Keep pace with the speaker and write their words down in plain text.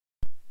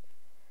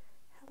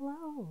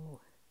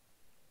Hello!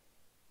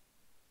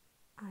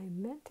 I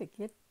meant to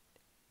get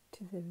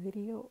to the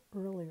video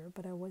earlier,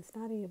 but I was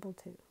not able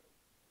to.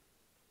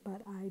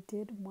 But I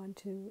did want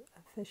to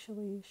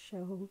officially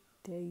show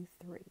day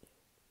 3.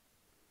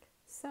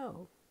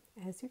 So,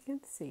 as you can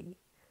see,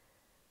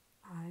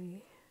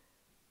 I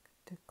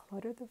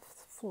decluttered the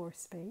floor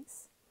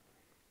space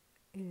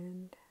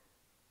and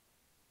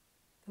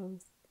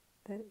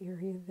that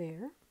area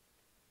there,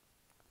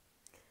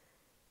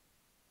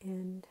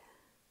 and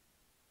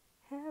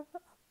have a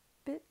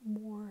bit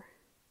more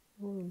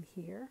room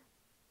here,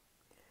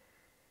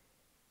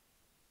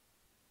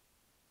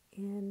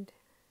 and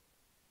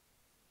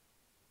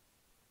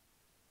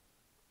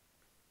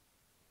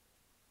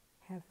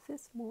have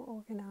this more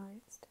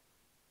organized,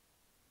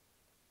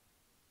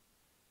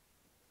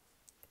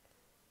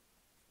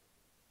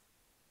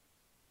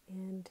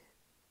 and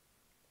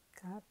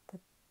got the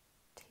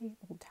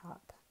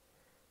tabletop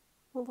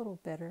a little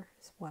better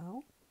as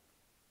well.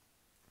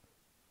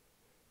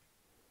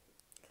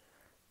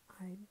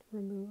 I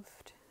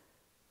removed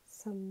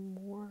some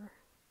more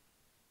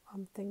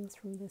things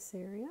from this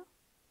area.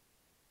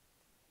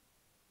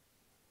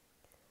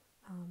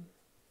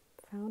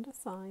 Found a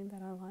sign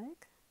that I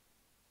like,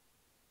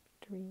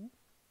 dream.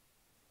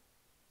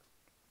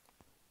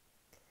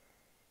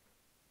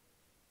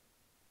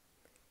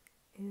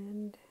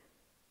 And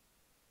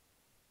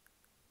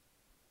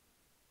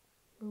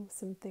move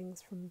some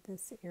things from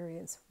this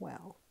area as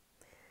well.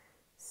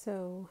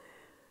 So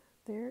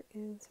there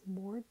is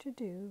more to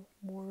do,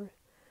 more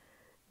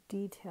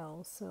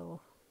details.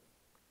 So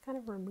kind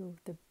of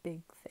remove the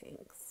big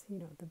things,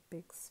 the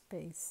big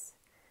space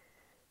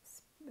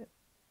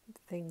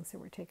things that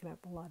were taking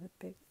up a lot of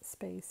big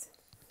space.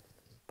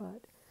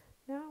 But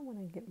now I want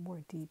to get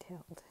more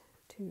detailed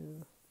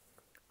to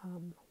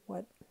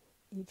what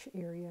each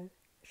area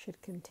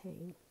should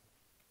contain.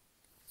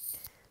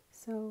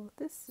 So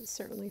this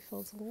certainly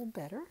feels a little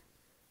better,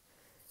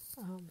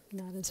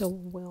 not as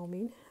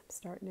overwhelming. I'm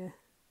starting to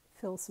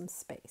fill some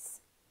space.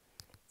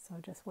 So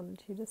I just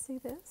wanted you to see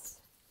this,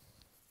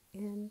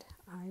 and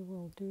I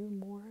will do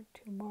more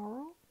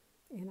tomorrow,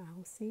 and I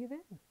will see you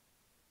then.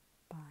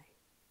 Bye.